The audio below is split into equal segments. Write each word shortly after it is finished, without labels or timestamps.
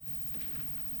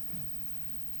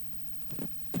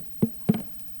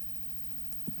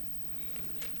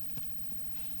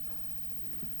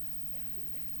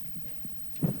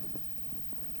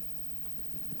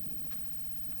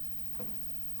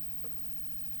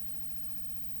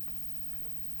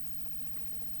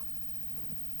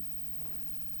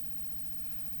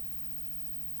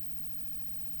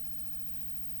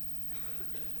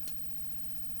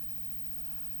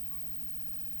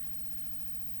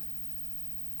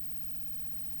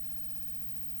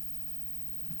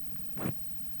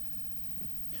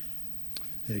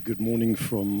Good morning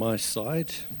from my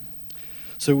side.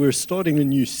 So we're starting a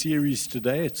new series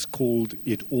today. It's called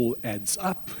It All Adds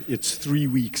Up. It's 3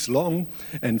 weeks long.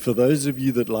 And for those of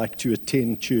you that like to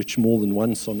attend church more than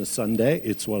once on a Sunday,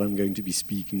 it's what I'm going to be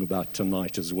speaking about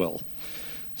tonight as well.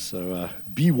 So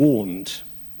be warned.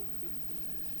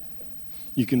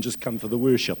 You can just come for the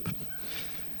worship.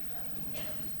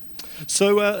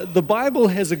 So the Bible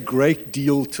has a great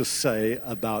deal to say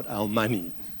about our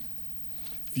money.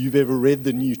 If you've ever read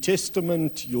the New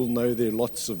Testament, you'll know there are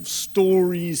lots of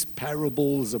stories,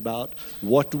 parables about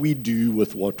what we do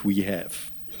with what we have.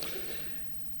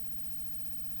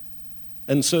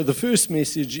 And so the first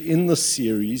message in this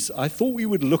series, I thought we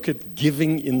would look at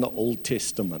giving in the Old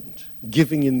Testament.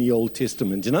 Giving in the Old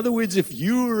Testament. In other words, if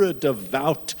you were a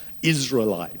devout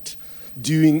Israelite,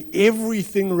 doing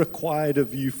everything required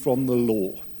of you from the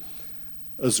law,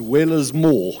 as well as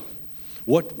more,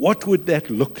 what would that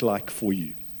look like for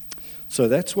you? So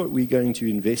that's what we're going to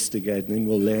investigate, and then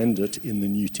we'll land it in the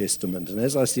New Testament. And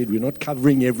as I said, we're not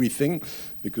covering everything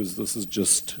because this is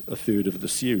just a third of the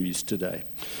series today.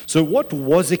 So what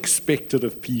was expected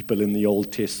of people in the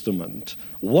Old Testament?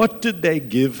 What did they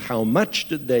give? How much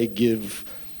did they give?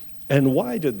 And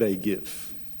why did they give?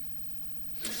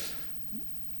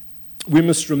 We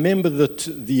must remember that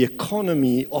the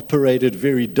economy operated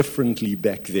very differently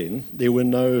back then. There were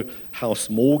no house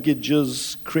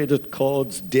mortgages, credit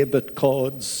cards, debit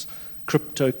cards,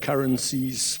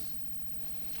 cryptocurrencies.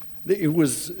 It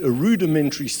was a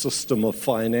rudimentary system of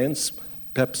finance,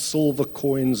 perhaps silver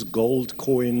coins, gold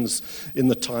coins. In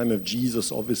the time of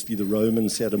Jesus, obviously the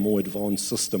Romans had a more advanced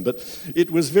system, but it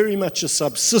was very much a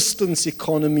subsistence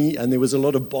economy, and there was a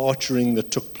lot of bartering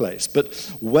that took place.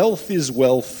 But wealth is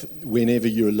wealth whenever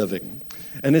you're living.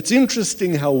 And it's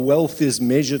interesting how wealth is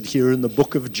measured here in the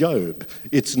book of Job.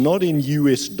 It's not in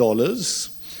US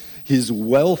dollars. His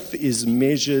wealth is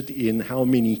measured in how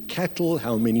many cattle,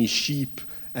 how many sheep,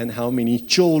 and how many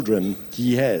children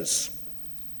he has.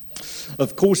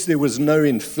 Of course, there was no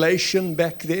inflation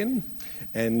back then,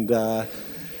 and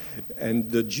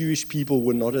the Jewish people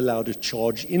were not allowed to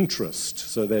charge interest,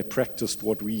 so they practiced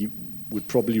what we would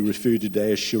probably refer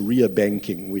today as Sharia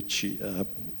banking, which,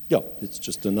 it's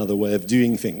just another way of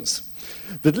doing things.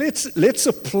 But let's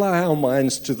apply our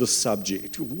minds to the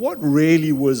subject. What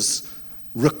really was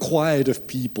required of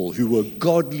people who were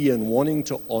godly and wanting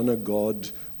to honor God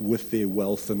with their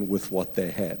wealth and with what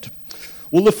they had?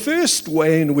 Well, the first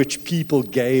way in which people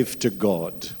gave to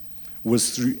God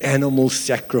was through animal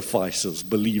sacrifices,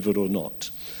 believe it or not.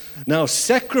 Now,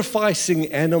 sacrificing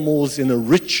animals in a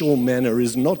ritual manner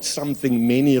is not something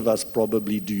many of us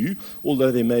probably do,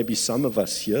 although there may be some of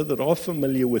us here that are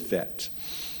familiar with that.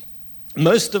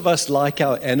 Most of us like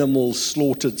our animals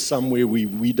slaughtered somewhere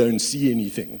we don't see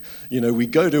anything. You know, we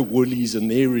go to Woolies and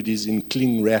there it is in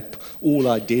cling wrap, all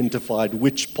identified,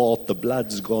 which part, the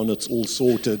blood's gone, it's all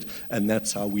sorted, and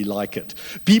that's how we like it.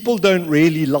 People don't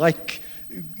really like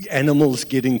animals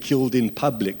getting killed in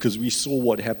public because we saw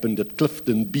what happened at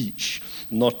Clifton Beach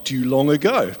not too long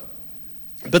ago.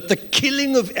 But the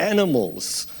killing of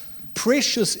animals,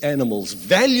 precious animals,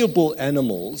 valuable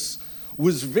animals,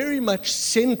 was very much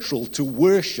central to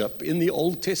worship in the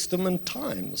Old Testament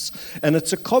times. And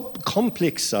it's a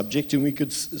complex subject, and we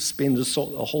could spend a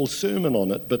whole sermon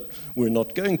on it, but we're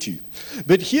not going to.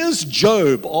 But here's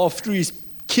Job after his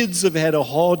kids have had a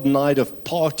hard night of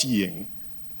partying.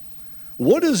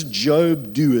 What does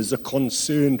Job do as a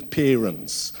concerned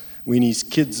parent when his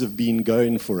kids have been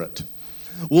going for it?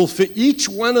 Well, for each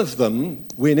one of them,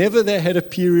 whenever they had a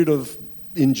period of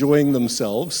enjoying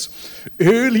themselves,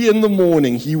 early in the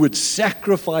morning he would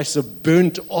sacrifice a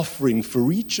burnt offering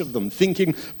for each of them,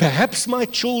 thinking, perhaps my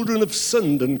children have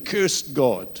sinned and cursed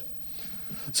God.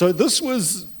 So this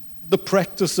was the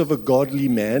practice of a godly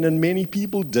man, and many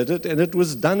people did it, and it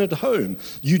was done at home.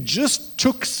 You just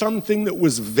took something that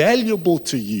was valuable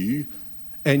to you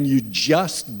and you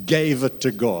just gave it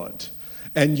to God.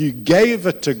 And you gave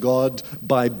it to God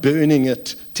by burning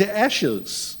it to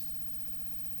ashes.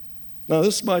 Now,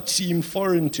 this might seem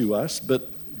foreign to us, but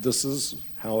this is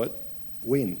how it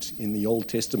went in the Old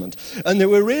Testament. And there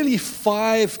were really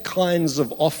 5 kinds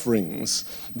of offerings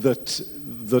that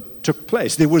took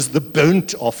place. There was the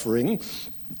burnt offering.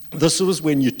 This was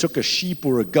when you took a sheep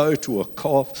or a goat or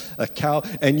a cow,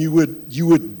 and you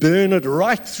would burn it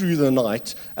right through the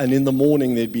night, and in the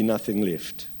morning there'd be nothing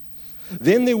left.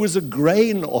 Then there was a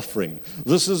grain offering.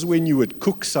 This is when you would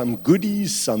cook some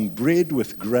goodies, some bread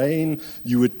with grain.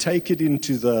 You would take it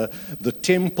into the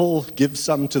temple, give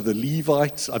some to the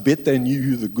Levites. I bet they knew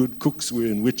who the good cooks were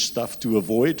and which stuff to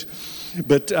avoid.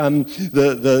 But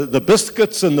the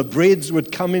biscuits and the breads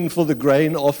would come in for the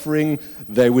grain offering.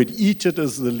 They would eat it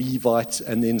as the Levites,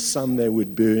 and then some they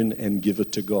would burn and give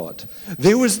it to God.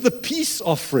 There was the peace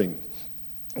offering,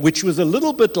 which was a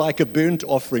little bit like a burnt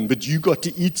offering, but you got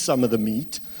to eat some of the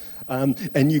meat,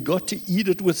 and you got to eat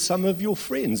it with some of your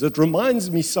friends. It reminds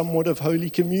me somewhat of Holy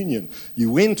Communion. You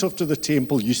went off to the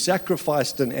temple, you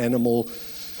sacrificed an animal,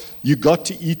 you got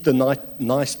to eat the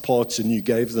nice parts, and you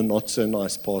gave the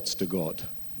not-so-nice parts to God.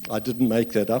 I didn't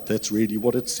make that up. That's really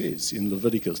what it says in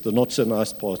Leviticus. The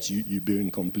not-so-nice parts you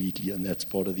burn completely, and that's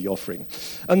part of the offering.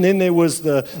 And then there was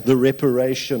the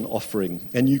reparation offering,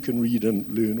 and you can read and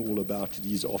learn all about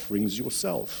these offerings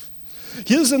yourself.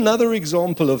 Here's another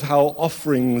example of how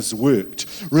offerings worked.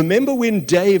 Remember when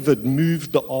David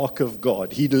moved the ark of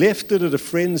God? He'd left it at a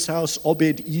friend's house,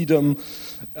 Obed-Edom,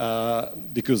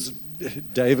 because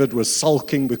David was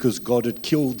sulking because God had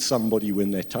killed somebody when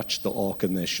they touched the ark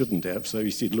and they shouldn't have. So he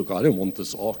said, look, I don't want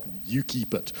this ark, you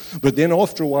keep it. But then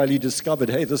after a while he discovered,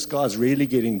 hey, this guy's really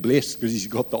getting blessed because he's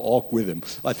got the ark with him.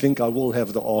 I think I will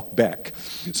have the ark back.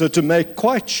 So to make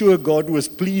quite sure God was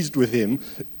pleased with him,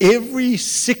 every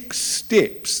 6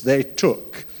 steps they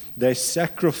took, they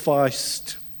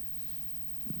sacrificed.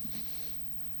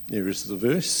 There is the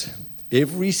verse.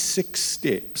 Every 6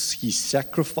 steps he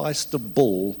sacrificed a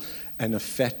bull and a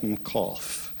fattened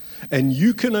calf. And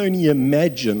you can only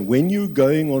imagine when you're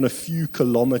going on a few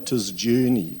kilometers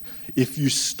journey, if you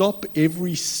stop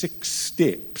every 6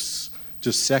 steps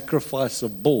to sacrifice a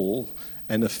bull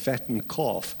and a fattened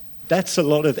calf, that's a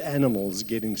lot of animals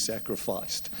getting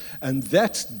sacrificed. And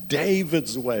that's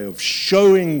David's way of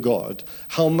showing God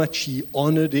how much he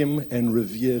honored him and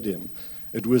revered him.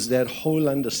 It was that whole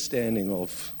understanding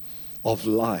of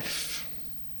life.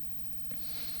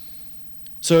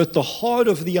 So at the heart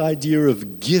of the idea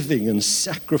of giving and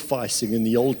sacrificing in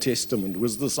the Old Testament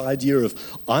was this idea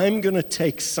of, I'm going to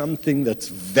take something that's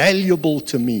valuable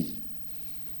to me,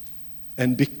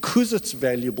 and because it's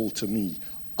valuable to me,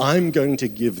 I'm going to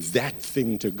give that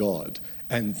thing to God,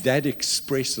 and that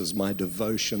expresses my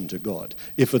devotion to God.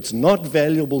 If it's not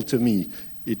valuable to me,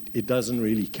 it doesn't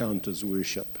really count as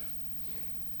worship.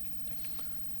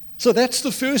 So that's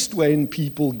the first way in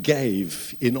people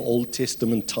gave in Old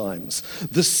Testament times.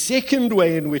 The second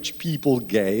way in which people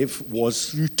gave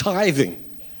was through tithing.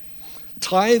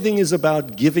 Tithing is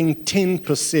about giving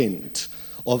 10%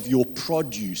 of your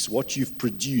produce, what you've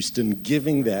produced, and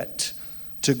giving that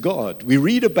to God. We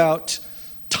read about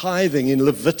tithing in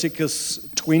Leviticus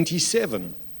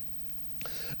 27.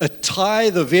 A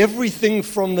tithe of everything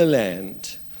from the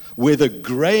land, whether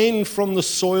grain from the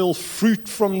soil, fruit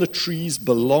from the trees,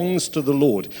 belongs to the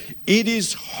Lord. It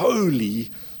is holy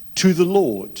to the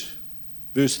Lord.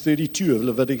 Verse 32 of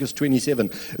Leviticus 27.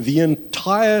 The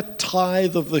entire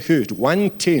tithe of the herd,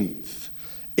 1/10,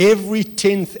 every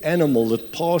 10th animal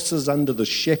that passes under the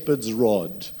shepherd's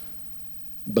rod,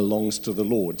 belongs to the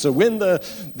Lord. So when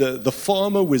the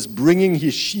farmer was bringing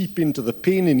his sheep into the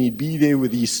pen, and he'd be there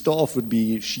with his staff, would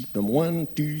be sheep number 1,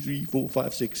 2, 3, 4,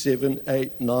 5, 6, 7,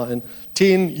 8, 9,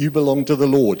 10, you belong to the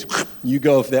Lord. You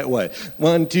go off that way.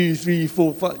 1, 2, 3,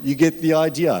 4, 5, you get the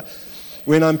idea.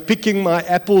 When I'm picking my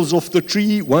apples off the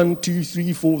tree, 1, 2,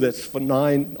 3, 4, that's for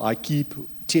 9, I keep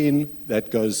 10, that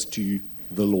goes to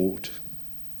the Lord.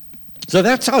 So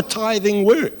that's how tithing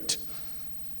worked.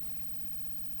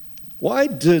 Why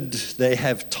did they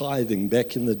have tithing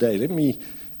back in the day? Let me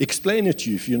explain it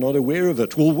to you if you're not aware of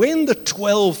it. Well, when the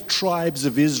 12 tribes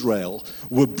of Israel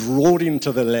were brought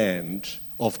into the land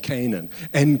of Canaan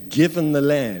and given the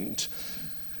land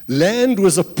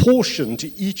was apportioned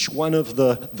to each one of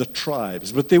the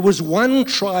tribes. But there was one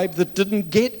tribe that didn't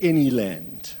get any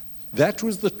land. That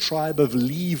was the tribe of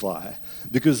Levi,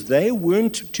 because they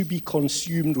weren't to be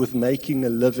consumed with making a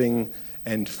living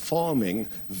and farming.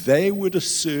 They were to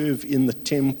serve in the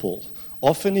temple,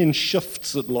 often in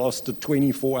shifts that lasted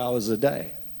 24 hours a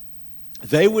day.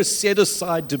 They were set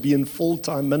aside to be in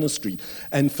full-time ministry,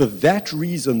 and for that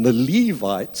reason the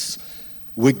Levites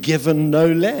were given no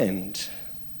land.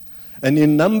 And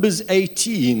in Numbers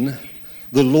 18,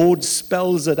 the Lord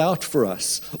spells it out for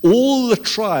us. All the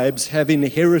tribes have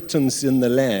inheritance in the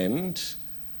land,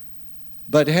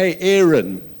 but hey,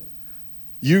 Aaron,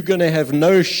 you're going to have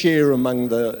no share among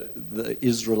the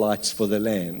Israelites for the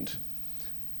land.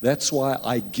 That's why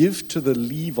I give to the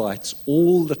Levites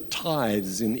all the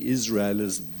tithes in Israel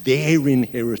as their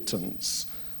inheritance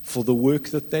for the work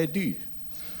that they do.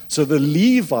 So the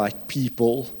Levite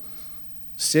people,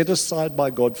 set aside by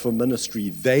God for ministry,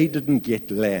 they didn't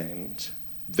get land.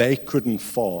 They couldn't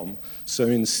farm. So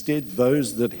instead,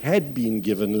 those that had been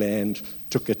given land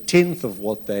took a tenth of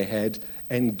what they had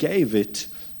and gave it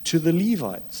to the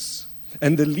Levites.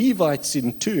 And the Levites,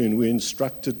 in turn, were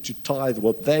instructed to tithe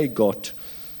what they got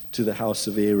to the house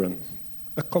of Aaron.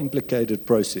 A complicated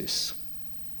process.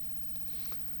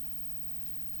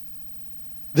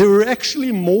 There were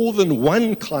actually more than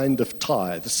one kind of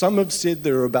tithe. Some have said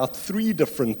there are about 3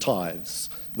 different tithes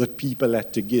that people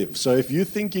had to give. So if you're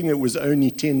thinking it was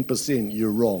only 10%, you're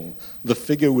wrong. The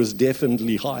figure was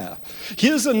definitely higher.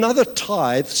 Here's another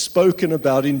tithe spoken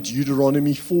about in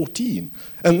Deuteronomy 14.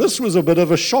 And this was a bit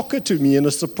of a shocker to me and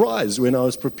a surprise when I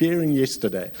was preparing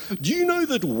yesterday. Do you know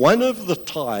that one of the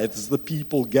tithes the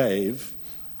people gave,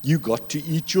 you got to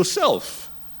eat yourself?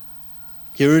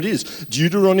 Here it is,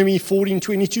 Deuteronomy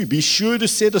 14:22. Be sure to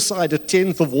set aside a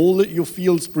tenth of all that your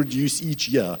fields produce each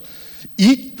year.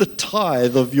 Eat the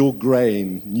tithe of your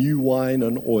grain, new wine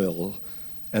and oil,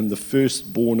 and the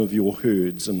firstborn of your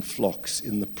herds and flocks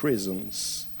in the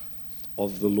presence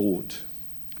of the Lord.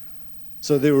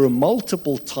 So there were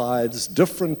multiple tithes,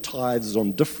 different tithes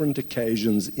on different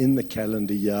occasions in the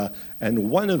calendar year,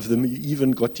 and one of them you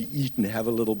even got to eat and have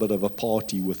a little bit of a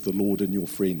party with the Lord and your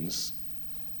friends.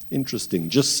 Interesting.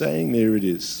 Just saying, there it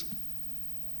is.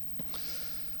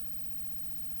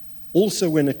 Also,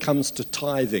 when it comes to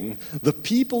tithing, the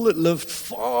people that lived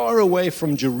far away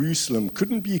from Jerusalem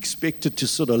couldn't be expected to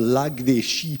sort of lug their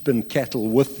sheep and cattle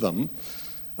with them.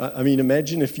 I mean,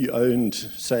 imagine if you owned,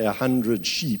 say, 100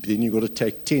 sheep, then you've got to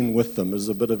take 10 with them. It was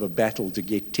a bit of a battle to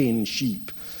get 10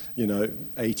 sheep,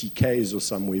 80 Ks or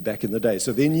somewhere back in the day.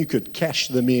 So then you could cash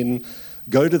them in,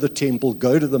 go to the temple,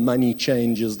 go to the money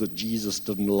changers that Jesus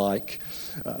didn't like,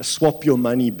 swap your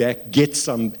money back, get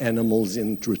some animals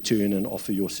in return and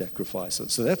offer your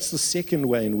sacrifices. So that's the second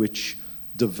way in which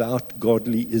devout,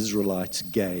 godly Israelites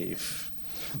gave.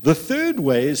 The third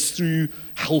way is through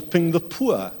helping the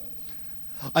poor.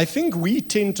 I think we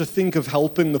tend to think of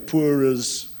helping the poor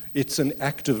as it's an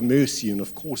act of mercy, and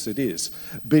of course it is.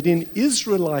 But in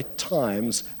Israelite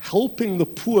times, helping the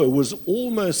poor was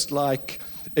almost like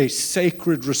a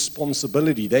sacred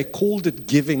responsibility. They called it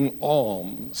giving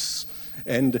alms.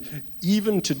 And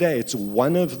even today, it's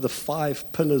one of the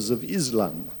 5 pillars of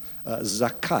Islam,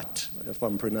 zakat, if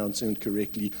I'm pronouncing it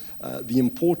correctly, the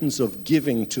importance of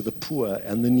giving to the poor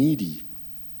and the needy.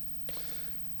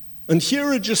 And here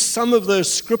are just some of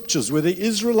those scriptures where the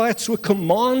Israelites were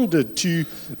commanded to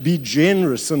be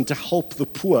generous and to help the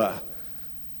poor.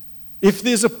 If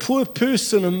there's a poor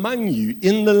person among you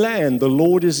in the land the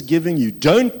Lord is giving you,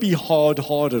 don't be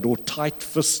hard-hearted or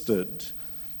tight-fisted,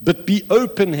 but be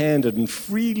open-handed and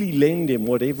freely lend him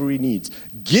whatever he needs.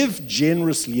 Give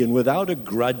generously and without a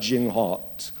grudging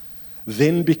heart.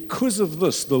 Then because of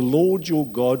this, the Lord your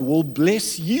God will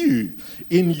bless you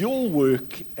in your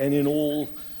work and in all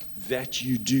that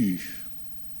you do.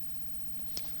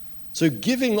 So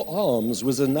giving alms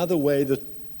was another way that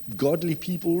godly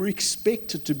people were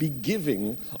expected to be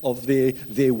giving of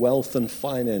their wealth and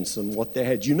finance and what they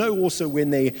had. You know, also when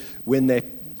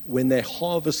they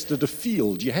harvested a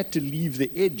field, you had to leave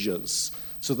the edges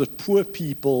so that poor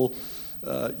people,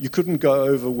 you couldn't go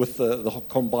over with the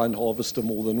combined harvester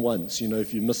more than once.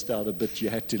 If you missed out a bit, you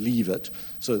had to leave it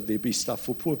so that there'd be stuff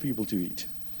for poor people to eat.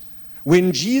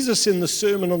 When Jesus in the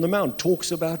Sermon on the Mount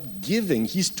talks about giving,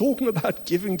 he's talking about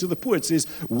giving to the poor. It says,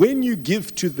 when you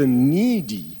give to the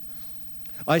needy,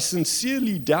 I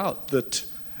sincerely doubt that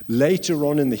later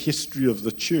on in the history of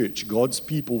the church, God's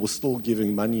people were still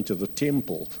giving money to the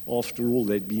temple. After all,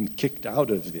 they'd been kicked out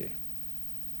of there.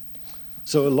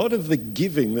 So a lot of the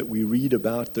giving that we read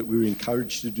about, that we're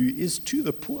encouraged to do, is to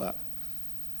the poor.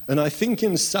 And I think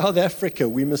in South Africa,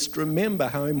 we must remember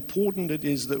how important it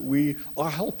is that we are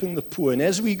helping the poor. And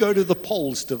as we go to the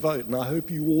polls to vote, and I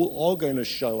hope you all are going to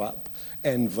show up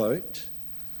and vote,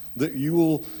 that you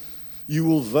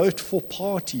will vote for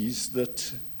parties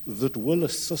that will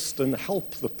assist and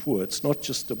help the poor. It's not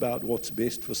just about what's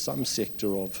best for some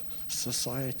sector of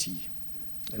society.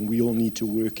 And we all need to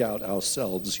work out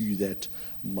ourselves who that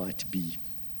might be.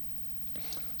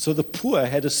 So the poor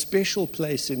had a special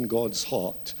place in God's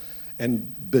heart,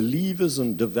 and believers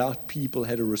and devout people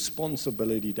had a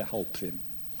responsibility to help them.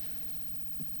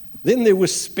 Then there were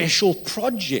special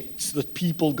projects that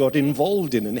people got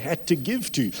involved in and had to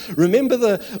give to. Remember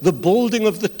the building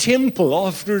of the temple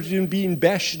after it had been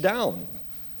bashed down.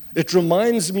 It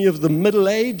reminds me of the Middle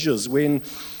Ages when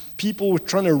people were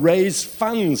trying to raise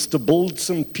funds to build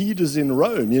St. Peter's in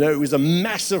Rome. It was a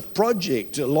massive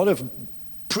project. A lot of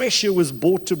pressure was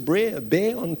brought to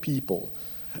bear on people.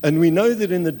 And we know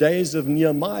that in the days of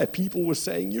Nehemiah, people were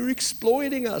saying, you're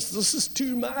exploiting us. This is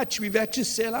too much. We've had to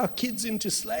sell our kids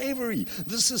into slavery.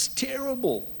 This is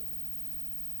terrible.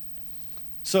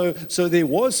 So there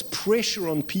was pressure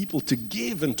on people to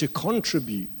give and to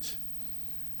contribute.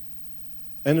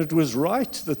 And it was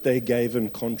right that they gave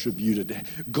and contributed.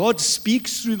 God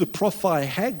speaks through the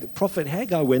prophet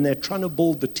Haggai when they're trying to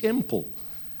build the temple.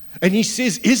 And he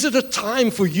says, is it a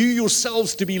time for you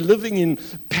yourselves to be living in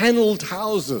paneled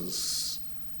houses,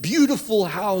 beautiful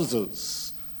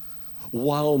houses,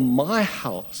 while my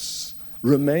house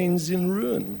remains in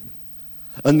ruin?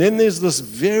 And then there's this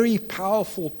very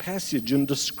powerful passage and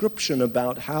description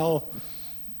about how,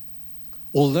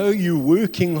 although you're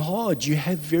working hard, you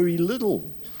have very little.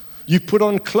 You put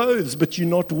on clothes, but you're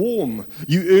not warm.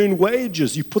 You earn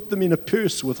wages. You put them in a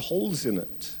purse with holes in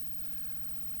it.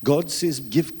 God says,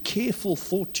 give careful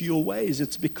thought to your ways.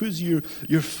 It's because you're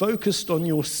focused on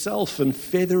yourself and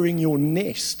feathering your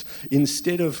nest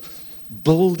instead of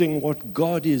building what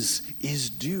God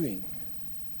is doing.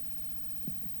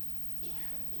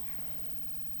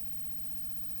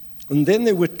 And then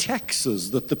there were taxes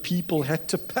that the people had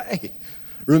to pay.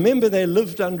 Remember, they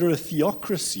lived under a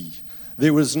theocracy.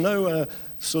 There was no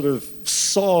sort of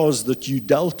SARS that you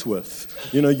dealt with.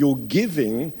 You know, your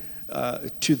giving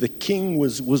to the king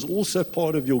was also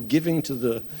part of your giving to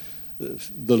the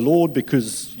Lord,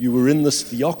 because you were in this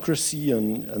theocracy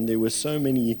and there were so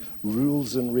many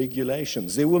rules and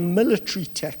regulations. There were military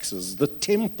taxes, the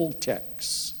temple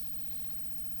tax.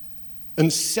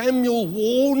 And Samuel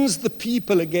warns the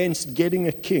people against getting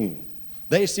a king.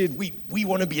 They said, we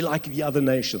want to be like the other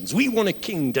nations. We want a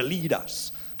king to lead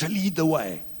us, to lead the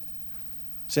way.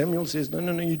 Samuel says,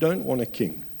 no, you don't want a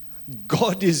king.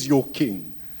 God is your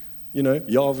king. You know,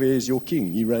 Yahweh is your king.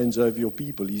 He reigns over your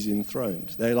people. He's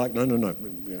enthroned. They're like, no.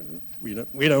 We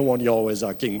don't want Yahweh as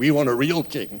our king. We want a real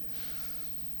king.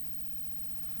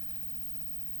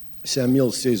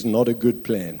 Samuel says, not a good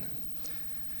plan.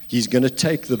 He's going to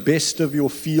take the best of your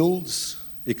fields,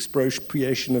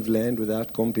 expropriation of land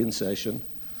without compensation.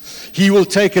 He will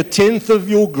take 1/10 of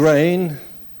your grain.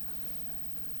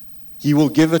 He will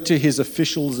give it to his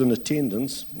officials and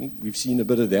attendants. We've seen a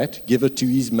bit of that. Give it to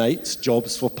his mates,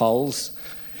 jobs for pals.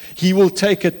 He will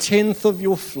take 1/10 of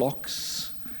your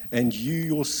flocks, and you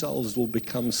yourselves will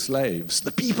become slaves.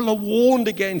 The people are warned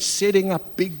against setting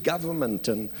up big government,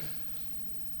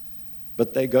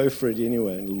 but they go for it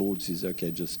anyway, and the Lord says, okay,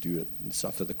 just do it and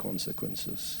suffer the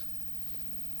consequences.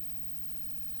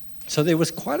 So there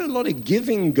was quite a lot of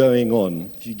giving going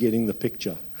on, if you're getting the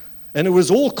picture. And it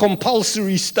was all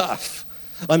compulsory stuff.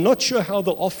 I'm not sure how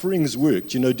the offerings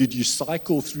worked. You know, did you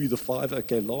cycle through the 5?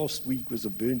 Okay, last week was a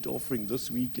burnt offering.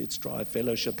 This week, let's try a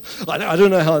fellowship. I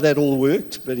don't know how that all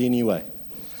worked, but anyway.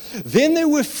 Then there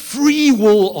were free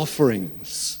will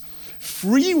offerings.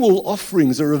 Free will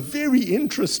offerings are a very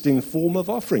interesting form of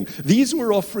offering. These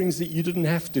were offerings that you didn't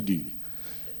have to do.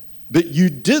 But you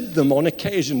did them on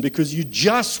occasion because you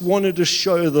just wanted to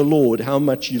show the Lord how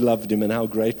much you loved him and how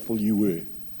grateful you were.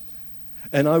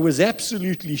 And I was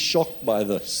absolutely shocked by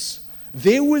this.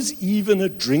 There was even a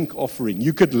drink offering.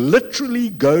 You could literally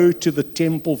go to the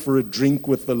temple for a drink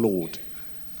with the Lord.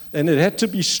 And it had to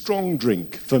be strong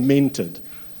drink, fermented.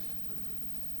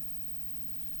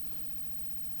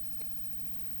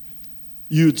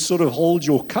 You'd sort of hold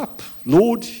your cup.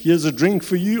 Lord, here's a drink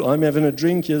for you. I'm having a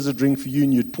drink. Here's a drink for you.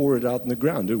 And you'd pour it out on the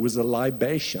ground. It was a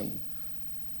libation.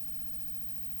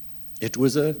 It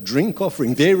was a drink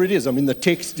offering. There it is. I mean, the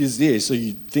text is there, so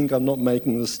you'd think I'm not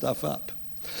making this stuff up.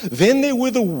 Then there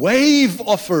were the wave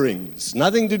offerings.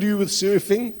 Nothing to do with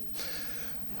surfing.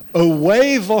 A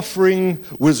wave offering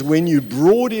was when you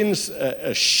brought in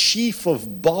a sheaf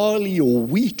of barley or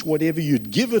wheat, whatever, you'd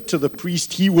give it to the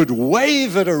priest. He would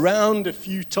wave it around a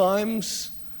few times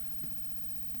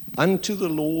unto the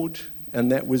Lord,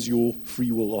 and that was your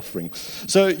free will offering.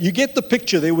 So you get the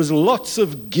picture. There was lots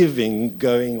of giving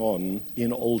going on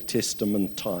in Old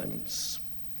Testament times.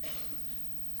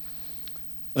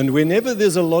 And whenever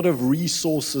there's a lot of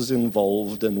resources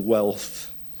involved and wealth,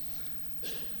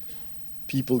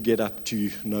 people get up to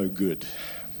no good.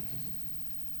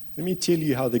 Let me tell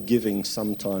you how the giving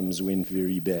sometimes went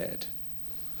very bad.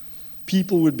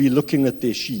 People would be looking at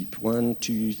their sheep. 1,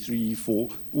 2, 3, 4.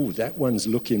 Oh, that one's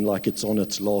looking like it's on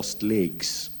its last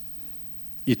legs.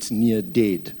 It's near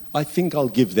dead. I think I'll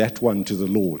give that one to the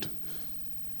Lord.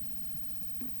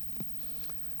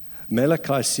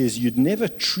 Malachi says you'd never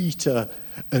treat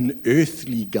an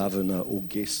earthly governor or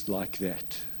guest like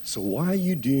that. So why are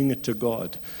you doing it to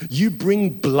God? You bring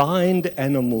blind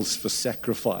animals for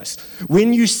sacrifice.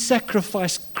 When you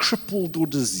sacrifice crippled or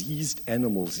diseased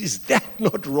animals, is that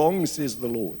not wrong, says the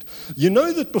Lord? You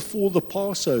know that before the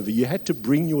Passover, you had to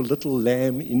bring your little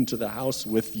lamb into the house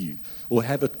with you or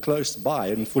have it close by.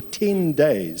 And for 10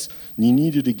 days, you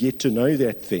needed to get to know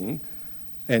that thing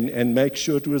and make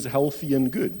sure it was healthy and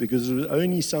good, because it was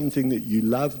only something that you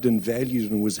loved and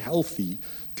valued and was healthy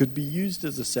could be used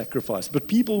as a sacrifice. But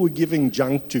people were giving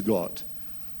junk to God.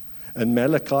 And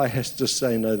Malachi has to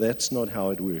say, no, that's not how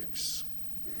it works.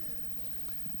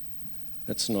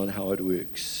 That's not how it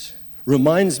works.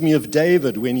 Reminds me of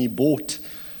David when he bought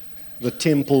the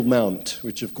Temple Mount,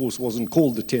 which of course wasn't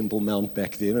called the Temple Mount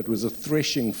back then. It was a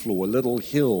threshing floor, a little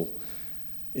hill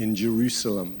in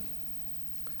Jerusalem.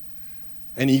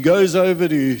 And he goes over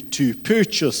to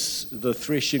purchase the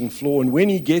threshing floor. And when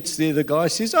he gets there, the guy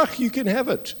says, you can have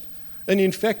it. And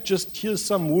in fact, just here's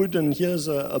some wood and here's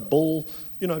a bull.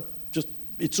 Just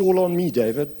it's all on me,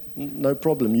 David. No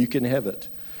problem, you can have it.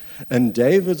 And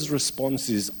David's response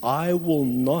is, I will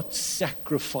not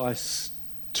sacrifice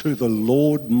to the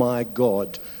Lord my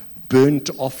God burnt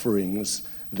offerings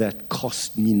that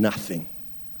cost me nothing.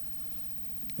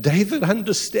 David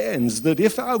understands that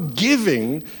if our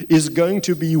giving is going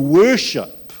to be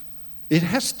worship, it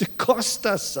has to cost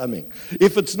us something.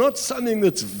 If it's not something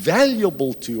that's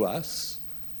valuable to us,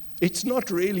 it's not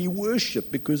really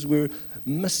worship, because we're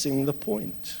missing the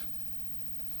point.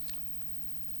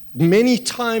 Many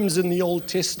times in the Old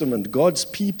Testament, God's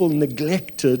people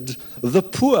neglected the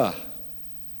poor.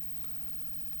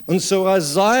 And so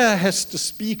Isaiah has to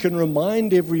speak and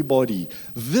remind everybody,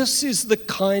 this is the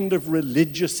kind of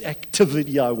religious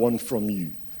activity I want from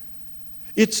you.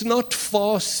 It's not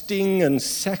fasting and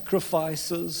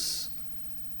sacrifices.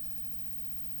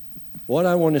 What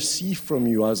I want to see from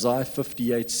you, Isaiah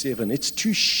 58:7, it's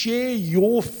to share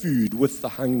your food with the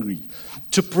hungry,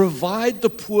 to provide the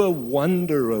poor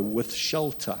wanderer with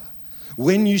shelter.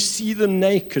 When you see the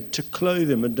naked, to clothe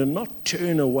them, and to not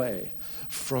turn away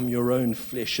from your own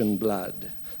flesh and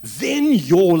blood. Then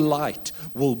your light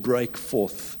will break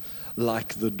forth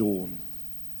like the dawn.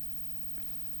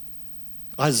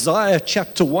 Isaiah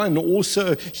chapter 1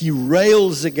 also, he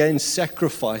rails against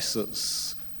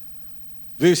sacrifices.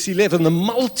 Verse 11, the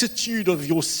multitude of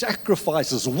your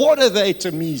sacrifices, what are they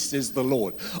to me, says the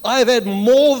Lord? I've had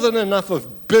more than enough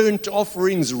of burnt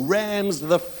offerings, rams,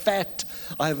 the fat.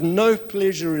 I have no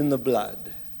pleasure in the blood.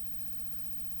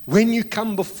 When you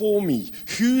come before me,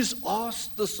 who's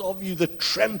asked this of you, the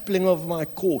trampling of my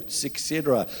courts,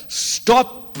 etc.?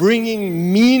 Stop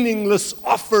bringing meaningless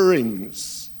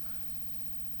offerings.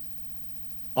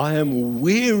 I am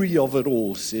weary of it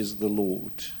all, says the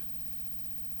Lord.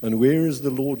 And where is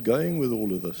the Lord going with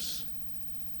all of this?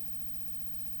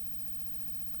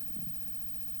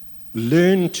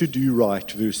 Learn to do right,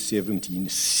 verse 17.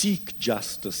 Seek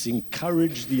justice,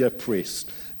 encourage the oppressed,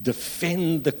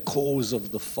 defend the cause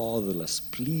of the fatherless,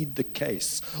 plead the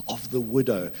case of the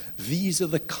widow. These are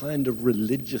the kind of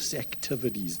religious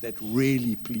activities that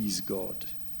really please God.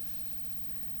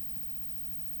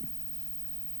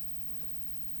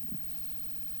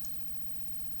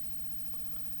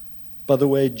 By the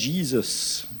way,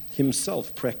 Jesus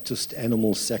himself practiced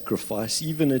animal sacrifice.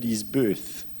 Even at his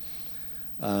birth,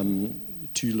 2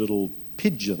 little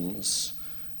pigeons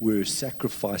were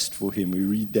sacrificed for him. We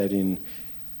read that in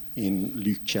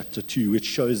Luke chapter 2, which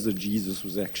shows that Jesus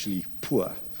was actually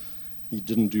poor. He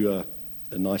didn't do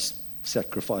a nice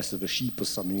sacrifice of a sheep or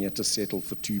something. He had to settle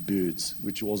for 2 birds,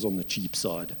 which was on the cheap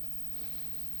side.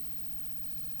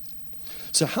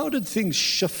 So how did things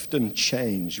shift and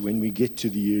change when we get to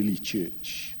the early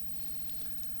church?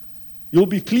 You'll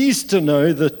be pleased to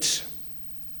know that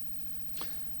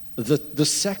the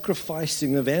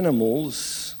sacrificing of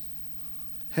animals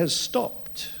has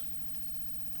stopped.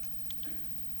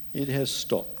 It has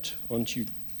stopped. Aren't you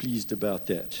pleased about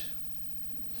that?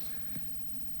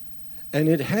 And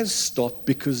it has stopped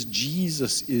because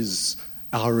Jesus is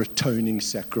our atoning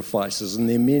sacrifices. And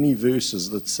there are many verses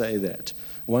that say that.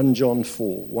 1 John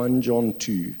 4, 1 John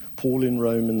 2, Paul in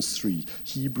Romans 3,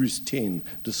 Hebrews 10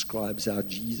 describes how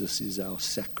Jesus is our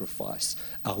sacrifice,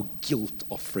 our guilt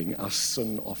offering, our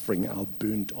sin offering, our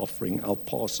burnt offering, our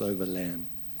Passover lamb.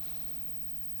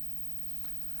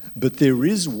 But there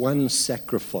is one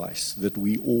sacrifice that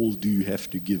we all do have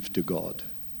to give to God.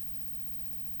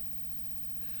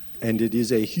 And it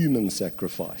is a human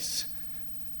sacrifice.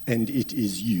 And it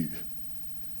is you.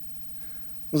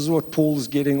 This is what Paul's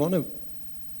getting on.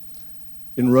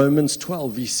 In Romans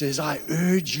 12, he says, I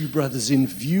urge you, brothers, in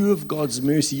view of God's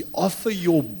mercy, offer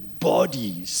your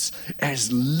bodies as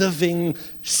living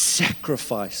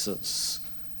sacrifices.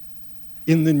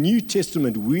 In the New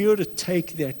Testament, we are to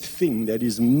take that thing that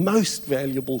is most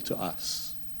valuable to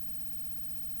us,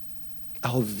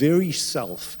 our very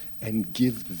self, and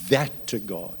give that to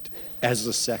God as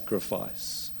a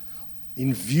sacrifice.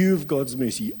 In view of God's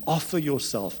mercy, offer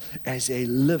yourself as a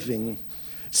living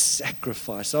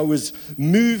sacrifice. I was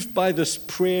moved by this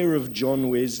prayer of John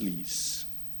Wesley's.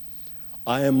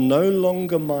 I am no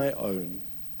longer my own.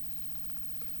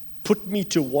 Put me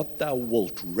to what thou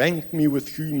wilt. Rank me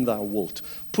with whom thou wilt.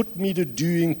 Put me to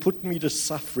doing, put me to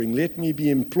suffering. Let me be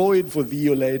employed for thee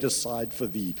or laid aside for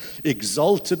thee.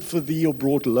 Exalted for thee or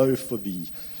brought low for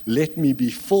thee. Let me be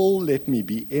full, let me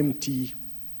be empty.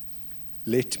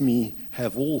 Let me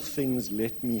have all things,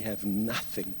 let me have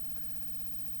nothing.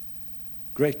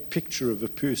 Great picture of a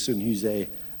person who's a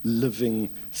living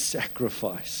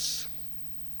sacrifice.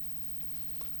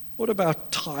 What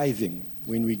about tithing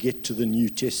when we get to the New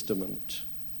Testament?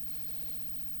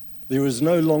 There was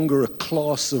no longer a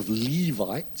class of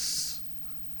Levites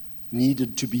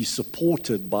needed to be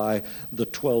supported by the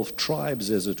 12 tribes,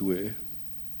 as it were.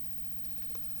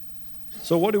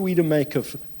 So what are we to make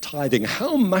of tithing?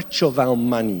 How much of our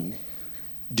money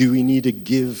do we need to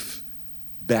give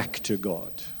back to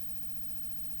God?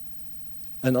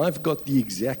 And I've got the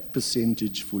exact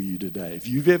percentage for you today. If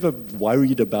you've ever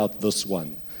worried about this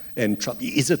one, and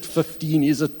is it 15,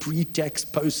 is it pre-tax,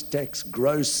 post-tax,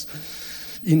 gross,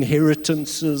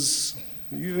 inheritances?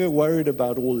 You've ever worried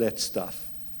about all that stuff?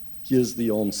 Here's the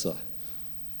answer.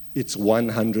 It's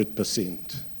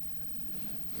 100%.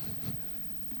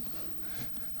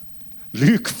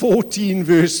 Luke 14,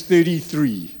 verse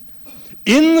 33.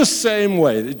 In the same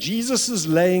way that Jesus is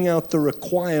laying out the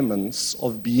requirements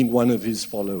of being one of his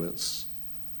followers,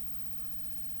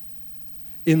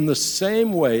 in the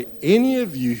same way, any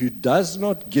of you who does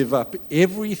not give up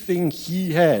everything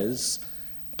he has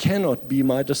cannot be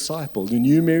my disciple. The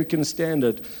New American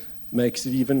Standard makes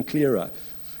it even clearer.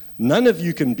 None of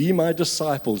you can be my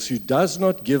disciples who does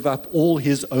not give up all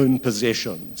his own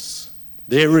possessions.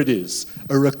 There it is.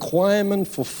 A requirement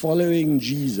for following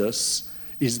Jesus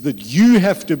is that you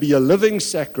have to be a living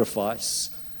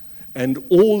sacrifice, and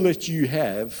all that you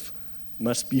have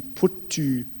must be put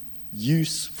to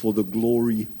use for the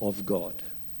glory of God.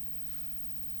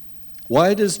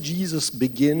 Why does Jesus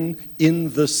begin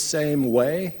in the same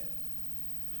way?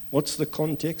 What's the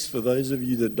context for those of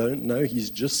you that don't know? He's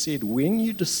just said, when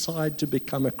you decide to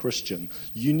become a Christian,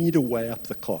 you need to weigh up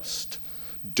the cost.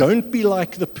 Don't be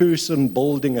like the person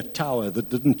building a tower that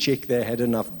didn't check they had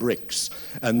enough bricks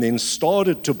and then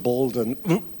started to build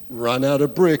and run out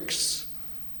of bricks.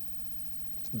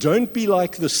 Don't be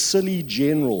like the silly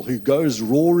general who goes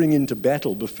roaring into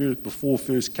battle before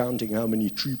first counting how many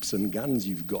troops and guns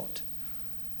you've got,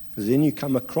 because then you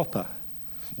come a cropper.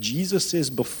 Jesus says,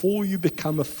 before you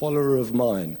become a follower of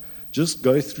mine, just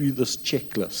go through this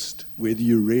checklist, whether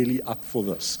you're really up for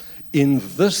this. In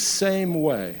this same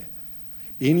way,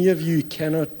 any of you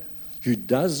who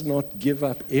does not give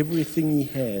up everything he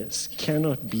has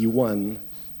cannot be one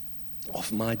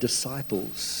of my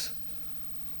disciples.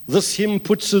 This hymn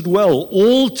puts it well.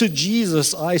 All to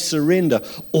Jesus I surrender.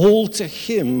 All to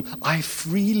him I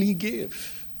freely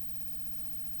give.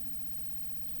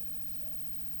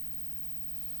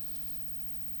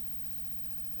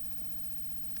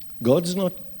 God's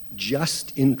not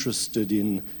just interested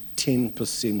in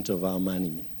 10% of our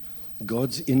money.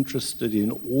 God's interested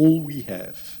in all we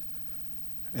have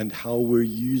and how we're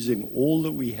using all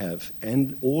that we have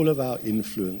and all of our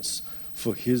influence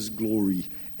for his glory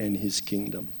and his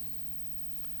kingdom.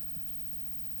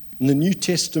 In the New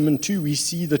Testament too, we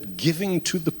see that giving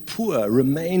to the poor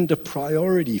remained a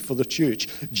priority for the church.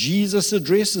 Jesus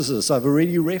addresses us. I've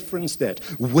already referenced that.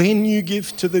 When you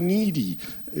give to the needy,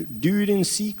 do it in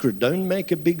secret. Don't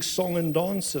make a big song and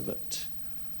dance of it.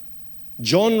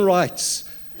 John writes,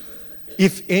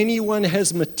 if anyone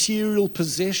has material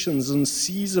possessions and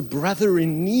sees a brother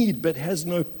in need but has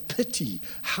no pity,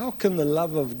 how can the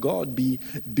love of God be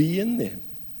in them?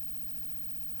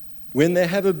 When they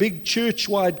have a big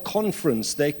church-wide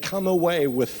conference, they come away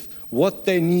with what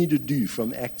they need to do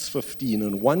from Acts 15.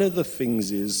 And one of the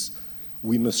things is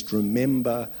we must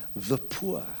remember the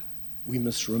poor. We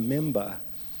must remember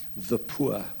the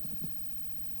poor.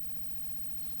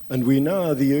 And we know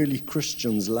how the early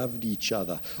Christians loved each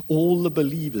other. All the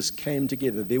believers came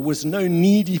together. There was no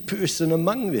needy person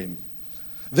among them.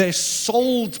 They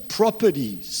sold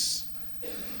properties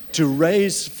to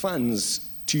raise funds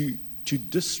to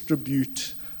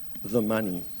distribute the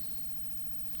money.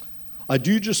 I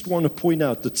do just want to point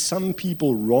out that some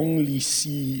people wrongly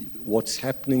see what's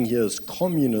happening here as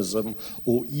communism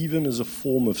or even as a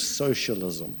form of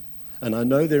socialism. And I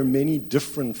know there are many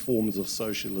different forms of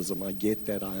socialism. I get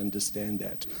that. I understand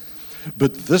that.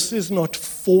 But this is not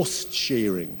forced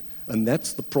sharing. And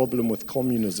that's the problem with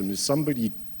communism, is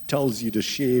somebody tells you to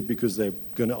share because they're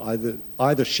going to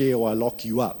either share or I lock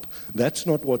you up. That's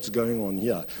not what's going on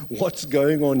here. What's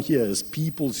going on here is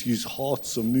people whose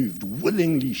hearts are moved,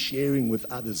 willingly sharing with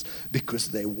others because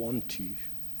they want to.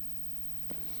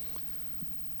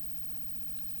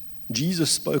 Jesus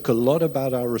spoke a lot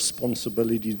about our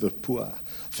responsibility to the poor.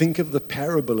 Think of the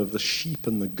parable of the sheep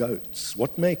and the goats.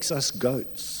 What makes us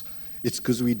goats? It's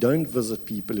because we don't visit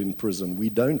people in prison. We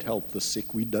don't help the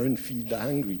sick. We don't feed the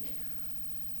hungry.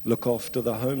 Look after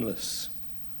the homeless.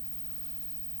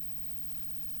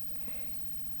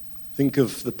 Think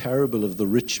of the parable of the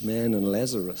rich man and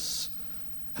Lazarus.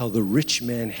 How the rich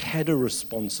man had a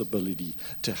responsibility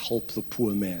to help the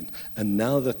poor man. And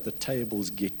now that the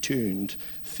tables get turned,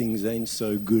 things ain't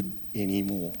so good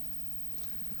anymore.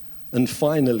 And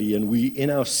finally, and we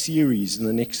in our series in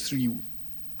the next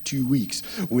 2 weeks,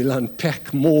 we'll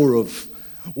unpack more of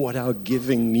what our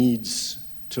giving needs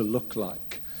to look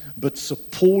like. But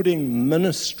supporting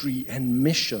ministry and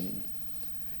mission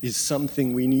is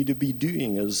something we need to be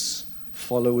doing as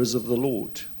followers of the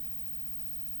Lord.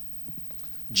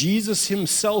 Jesus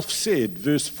himself said,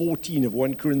 verse 14 of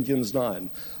 1 Corinthians 9,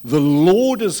 the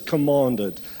Lord has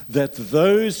commanded that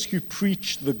those who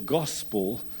preach the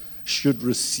gospel should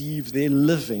receive their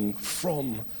living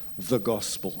from the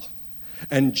gospel.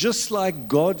 And just like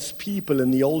God's people in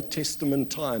the Old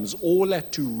Testament times all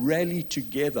had to rally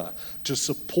together to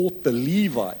support the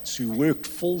Levites who worked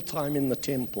full-time in the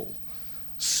temple,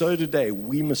 so today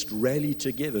we must rally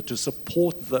together to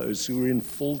support those who are in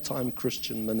full-time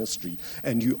Christian ministry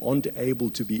and who aren't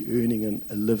able to be earning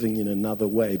a living in another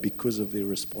way because of their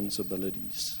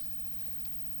responsibilities.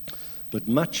 But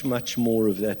much, much more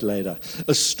of that later.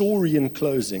 A story in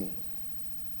closing.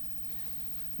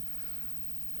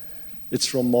 It's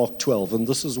from Mark 12, and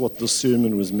this is what the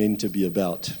sermon was meant to be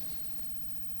about.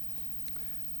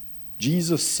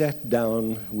 Jesus sat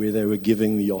down where they were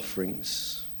giving the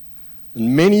offerings,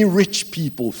 and many rich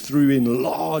people threw in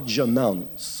large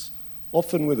amounts,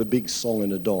 often with a big song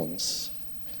and a dance.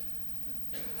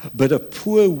 But a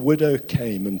poor widow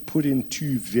came and put in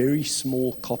 2 very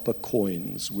small copper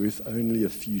coins worth only a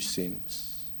few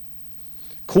cents.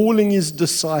 Calling his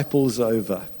disciples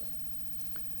over,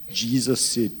 Jesus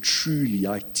said, truly,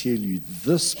 I tell you,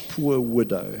 this poor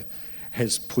widow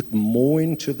has put more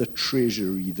into the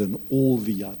treasury than all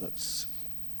the others.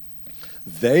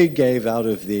 They gave out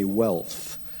of their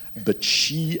wealth, but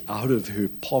she, out of her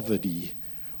poverty,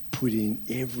 put in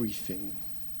everything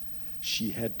she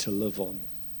had to live on.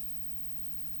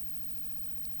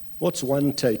 What's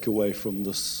one takeaway from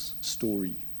this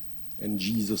story and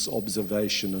Jesus'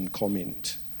 observation and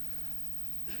comment?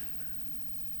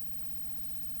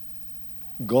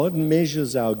 God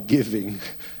measures our giving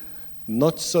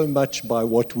not so much by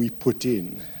what we put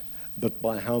in, but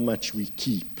by how much we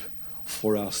keep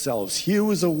for ourselves. Here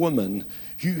was a woman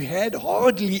who had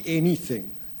hardly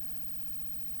anything,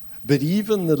 but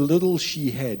even the little she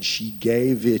had, she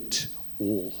gave it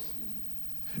all.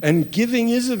 And giving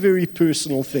is a very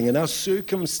personal thing, and our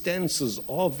circumstances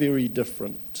are very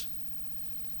different.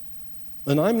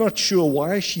 And I'm not sure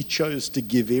why she chose to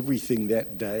give everything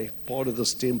that day. Part of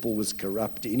this temple was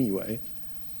corrupt anyway.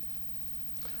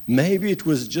 Maybe it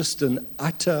was just an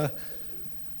utter,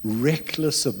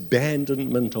 reckless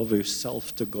abandonment of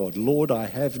herself to God. Lord, I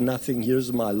have nothing.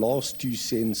 Here's my last 2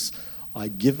 cents. I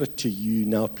give it to you.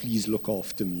 Now please look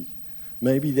after me.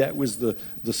 Maybe that was the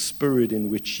spirit in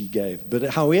which she gave.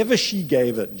 But however she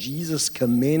gave it, Jesus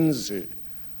commends her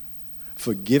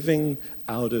for giving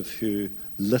out of her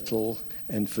little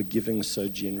and for giving so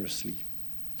generously.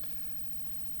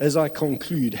 As I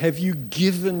conclude, have you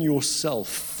given yourself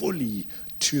fully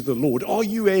to the Lord? Are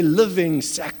you a living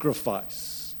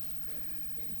sacrifice,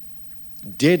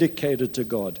 dedicated to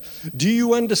God? Do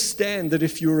you understand that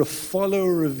if you're a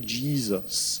follower of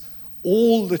Jesus,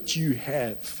 all that you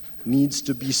have needs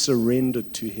to be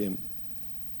surrendered to Him?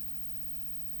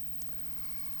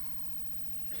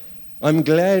 I'm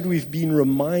glad we've been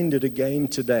reminded again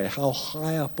today how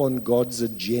high up on God's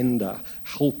agenda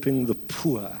helping the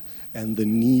poor and the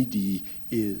needy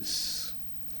is.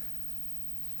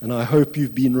 And I hope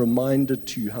you've been reminded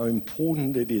too how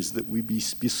important it is that we be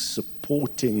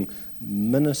supporting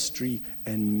ministry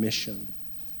and mission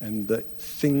and the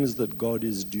things that God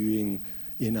is doing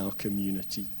in our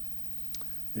community.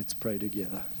 Let's pray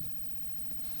together.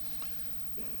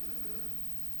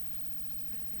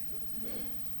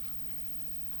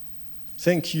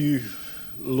 Thank you,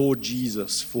 Lord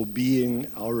Jesus, for being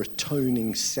our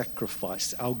atoning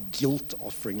sacrifice, our guilt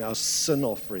offering, our sin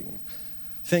offering.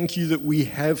 Thank you that we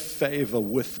have favor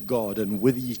with God and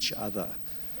with each other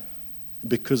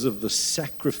because of the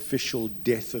sacrificial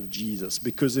death of Jesus,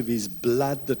 because of his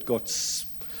blood that got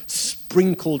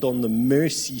sprinkled on the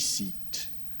mercy seat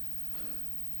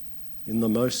in the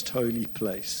most holy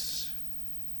place.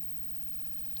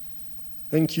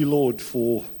 Thank you, Lord,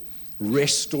 for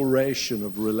restoration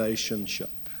of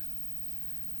relationship.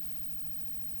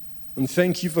 And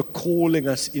thank you for calling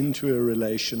us into a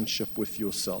relationship with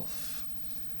yourself.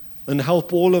 And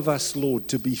help all of us, Lord,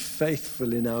 to be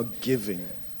faithful in our giving,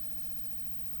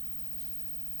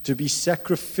 to be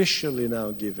sacrificial in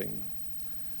our giving,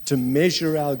 to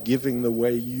measure our giving the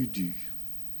way you do.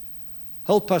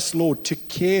 Help us, Lord, to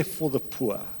care for the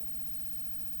poor,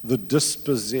 the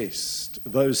dispossessed,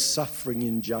 those suffering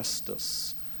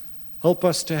injustice. Help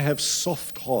us to have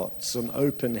soft hearts and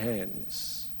open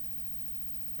hands.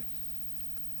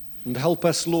 And help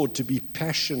us, Lord, to be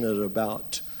passionate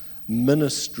about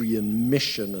ministry and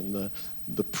mission and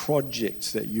the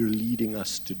projects that you're leading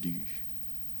us to do.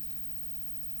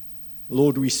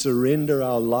 Lord, we surrender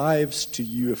our lives to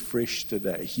you afresh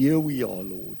today. Here we are,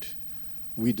 Lord.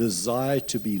 We desire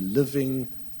to be living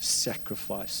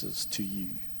sacrifices to you.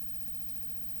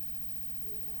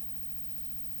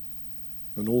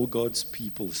 And all God's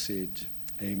people said,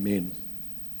 amen.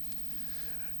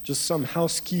 Just some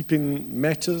housekeeping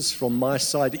matters from my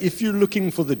side. If you're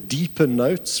looking for the deeper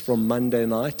notes from Monday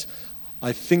night,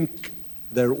 I think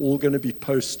they're all going to be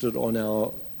posted on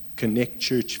our Connect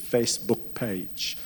Church Facebook page.